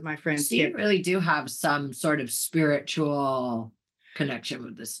years with my friends. So you really do have some sort of spiritual connection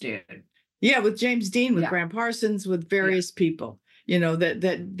with this dude. Yeah, with James Dean, with Yeah. Graham Parsons, with various people, you know,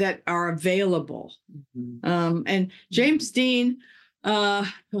 that are available. Mm-hmm. And James Dean,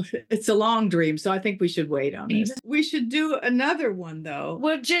 it's a long dream, so I think we should wait on this. We should do another one though.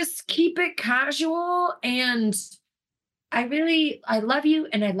 Well, just keep it casual. And I love you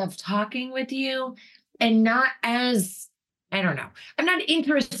and I love talking with you, and not as, I don't know. I'm not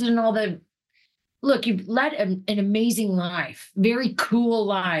interested in all the, look, you've led an amazing life, very cool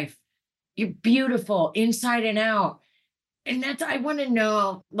life. You're beautiful inside and out. And I want to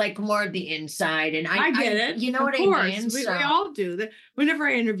know like more of the inside. And I get it. You know of what course. I mean? We all do that. Whenever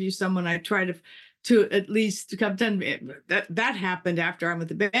I interview someone, I try to at least come that happened after I'm with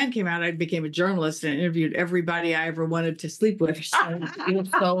the band came out. I became a journalist and interviewed everybody I ever wanted to sleep with. You're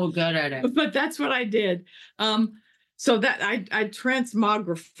so good at it. But that's what I did. So that I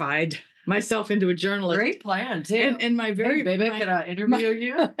transmogrified myself into a journalist. Great plan too. And my very baby, can I interview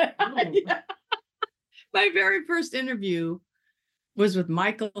you? Yeah. My very first interview was with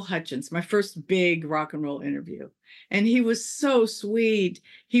Michael Hutchence, my first big rock and roll interview. And he was so sweet.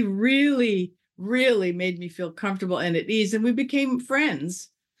 He really, really made me feel comfortable and at ease. And we became friends.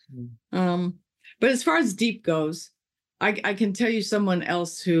 But as far as deep goes, I can tell you someone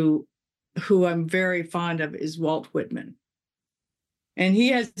else who I'm very fond of is Walt Whitman. And he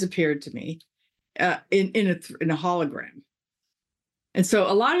has appeared to me in a hologram. And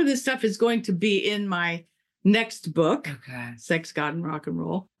so a lot of this stuff is going to be in my next book, Sex, God, and Rock and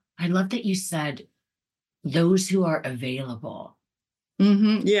Roll. I love that you said those who are available.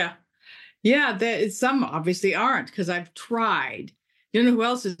 Mm-hmm. Yeah. Yeah, some obviously aren't, because I've tried. You know who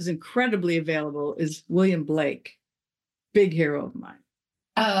else is incredibly available is William Blake, big hero of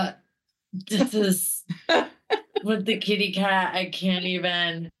mine. This is with the kitty cat. I can't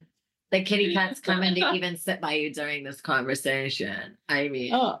even. The kitty cat's coming to even sit by you during this conversation. I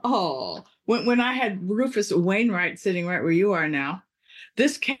mean, when I had Rufus Wainwright sitting right where you are now,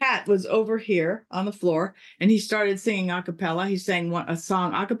 this cat was over here on the floor, and he started singing a cappella. He sang a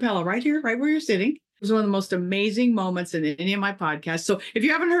song a cappella right here, right where you're sitting. It was one of the most amazing moments in any of my podcasts. So if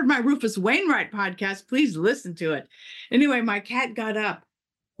you haven't heard my Rufus Wainwright podcast, please listen to it. Anyway, my cat got up,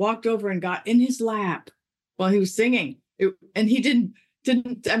 walked over, and got in his lap while he was singing. And he didn't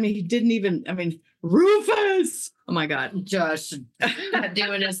even, Rufus! Oh my God. Just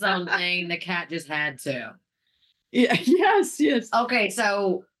doing his own thing. The cat just had to. Yeah, yes. Okay,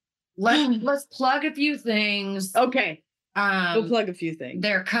 so let's plug a few things. Okay. We'll plug a few things.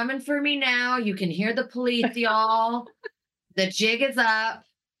 They're coming for me now. You can hear the police, y'all. The jig is up.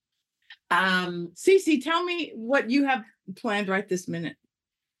 Cece, tell me what you have planned right this minute.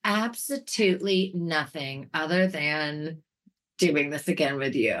 Absolutely nothing other than doing this again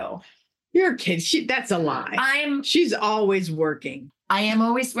with you. You're a kid. That's a lie. She's always working. I am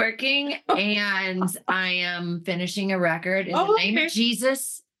always working, and I am finishing a record in the name of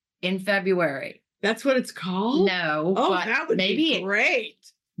Jesus in February. That's what it's called? No. Oh, but that would be great.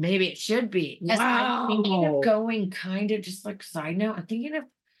 Maybe it should be. Wow. I'm thinking of going kind of just like side note. I'm thinking of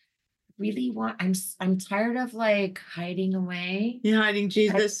I'm tired of like hiding away. You're hiding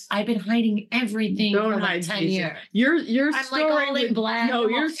Jesus. I've been hiding everything for like 10 years. Your I'm story like all in black. No,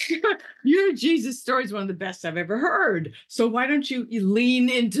 your Jesus story is one of the best I've ever heard. So why don't you lean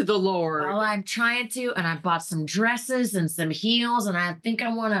into the Lord? Well, I'm trying to, and I bought some dresses and some heels, and I think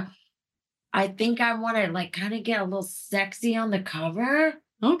I want to like kind of get a little sexy on the cover.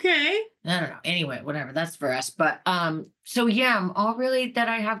 Okay. I don't know. Anyway, whatever. That's for us. But so yeah, all really that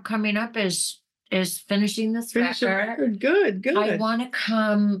I have coming up is finishing this record. Good. I want to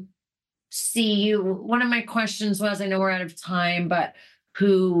come see you. One of my questions was, I know we're out of time, but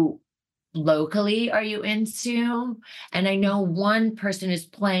who locally are you into? And I know one person is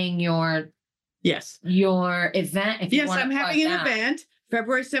playing your event. Yes, I'm having an event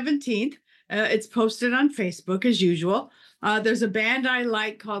February 17th. It's posted on Facebook as usual. There's a band I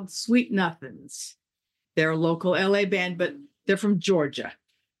like called Sweet Nothings. They're a local LA band, but they're from Georgia.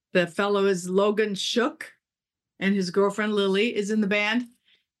 The fellow is Logan Shook, and his girlfriend Lily is in the band.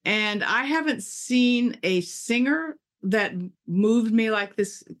 And I haven't seen a singer that moved me like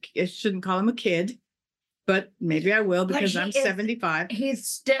this. I shouldn't call him a kid, but maybe I will because I'm 75. He's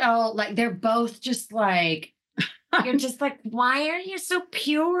still like, they're both just like, You're just like, why are you so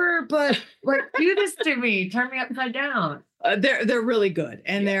pure? But like, do this to me. Turn me upside down. They're really good,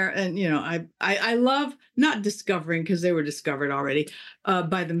 and I love not discovering, because they were discovered already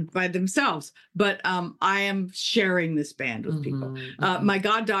by themselves, but I am sharing this band with people. My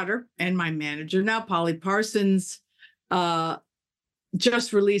goddaughter and my manager now, Polly Parsons,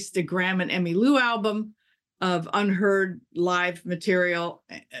 just released a Graham and Emmy Lou album of unheard live material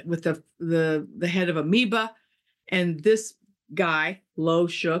with the head of Amoeba, and this guy Lo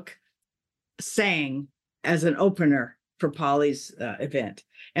Shook sang as an opener for Polly's event.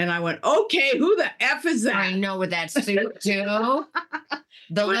 And I went, okay, who the F is that? I know, with that suit too.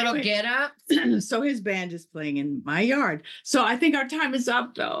 The little get up. So his band is playing in my yard. So I think our time is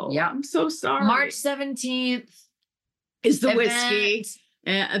up, though. Yeah. I'm so sorry. March 17th is the event. Whiskey.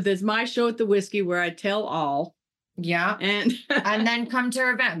 And there's my show at the Whiskey where I tell all. Yeah. And then come to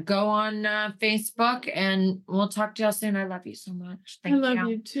our event. Go on Facebook, and we'll talk to y'all soon. I love you so much. Thank you. I love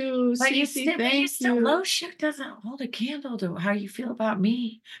you too. But Cece, thank you. Lo Shook doesn't hold a candle to how you feel about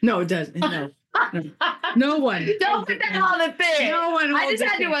me. No, it doesn't. No. No one. Don't put that on the thing. No one. I just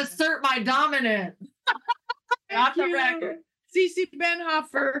had to assert my dominance. Off the record. Cece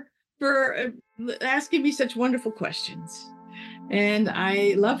Benhoff for asking me such wonderful questions. And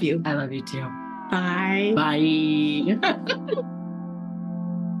I love you. I love you too. Bye. Bye.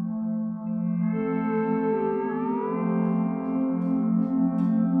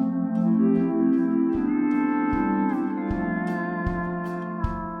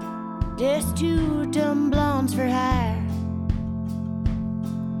 There's two dumb blondes for hire.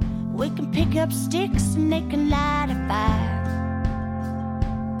 We can pick up sticks and they can light a fire.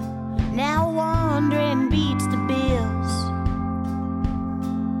 Now wandering beats the bills,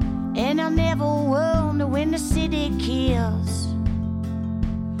 and I'll never wonder when the city kills.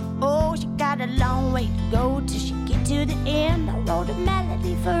 Oh, she got a long way to go till she get to the end. I wrote a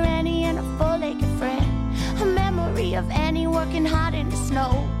melody for Annie and a four-legged friend, a memory of Annie working hard in the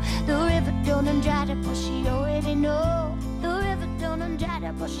snow. The river done dried up, but she already know. The river done dried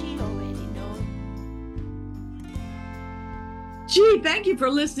up, but she already know. Gee, thank you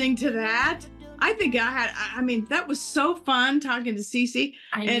for listening to that. I think that was so fun talking to Cece.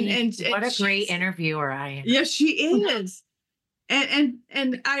 And what a great interviewer I am. Yes, she is. And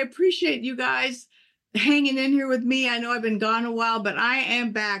I appreciate you guys hanging in here with me. I know I've been gone a while, but I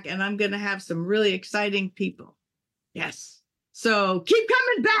am back, and I'm going to have some really exciting people. Yes. So keep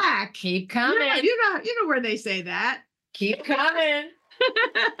coming back. Keep coming. You know where they say that. Keep coming.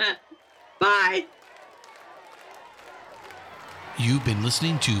 Bye. You've been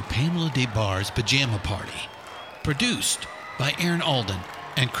listening to Pamela Des Barres' Pajama Party, produced by Aaron Alden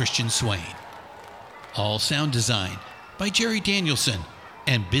and Christian Swain. All sound design by Jerry Danielson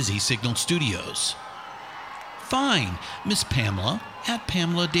and Busy Signal Studios. Find Miss Pamela at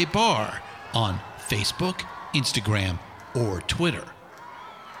Pamela Des Barres on Facebook, Instagram, or Twitter.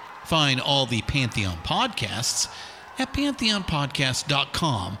 Find all the Pantheon podcasts at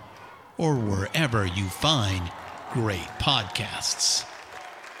pantheonpodcast.com or wherever you find great podcasts.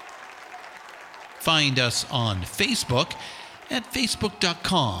 Find us on Facebook at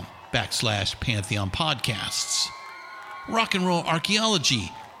facebook.com/Pantheon Podcasts. Rock and Roll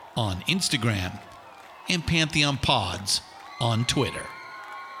Archaeology on Instagram, and Pantheon Pods on Twitter.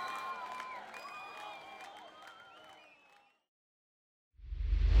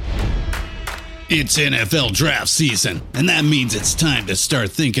 It's NFL draft season, and that means it's time to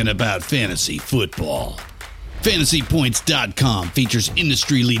start thinking about fantasy football. FantasyPoints.com features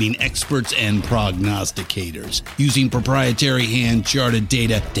industry-leading experts and prognosticators using proprietary hand-charted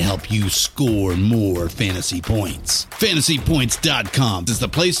data to help you score more fantasy points. FantasyPoints.com is the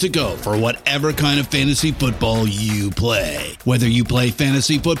place to go for whatever kind of fantasy football you play. Whether you play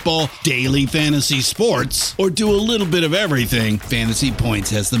fantasy football, daily fantasy sports, or do a little bit of everything, Fantasy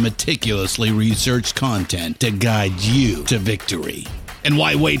Points has the meticulously researched content to guide you to victory. And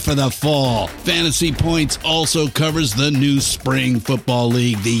why wait for the fall? Fantasy Points also covers the new spring football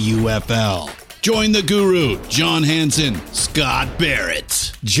league, the UFL. Join the guru, John Hansen, Scott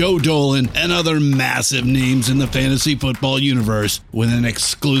Barrett, Joe Dolan, and other massive names in the fantasy football universe with an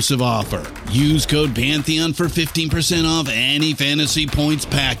exclusive offer. Use code Pantheon for 15% off any Fantasy Points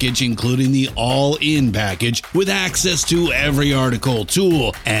package, including the all-in package, with access to every article,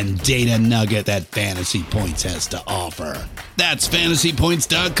 tool, and data nugget that Fantasy Points has to offer. That's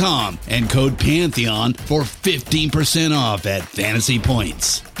FantasyPoints.com and code Pantheon for 15% off at Fantasy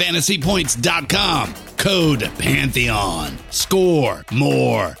Points. FantasyPoints.com, code Pantheon. Score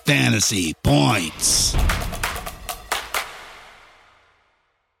more fantasy points.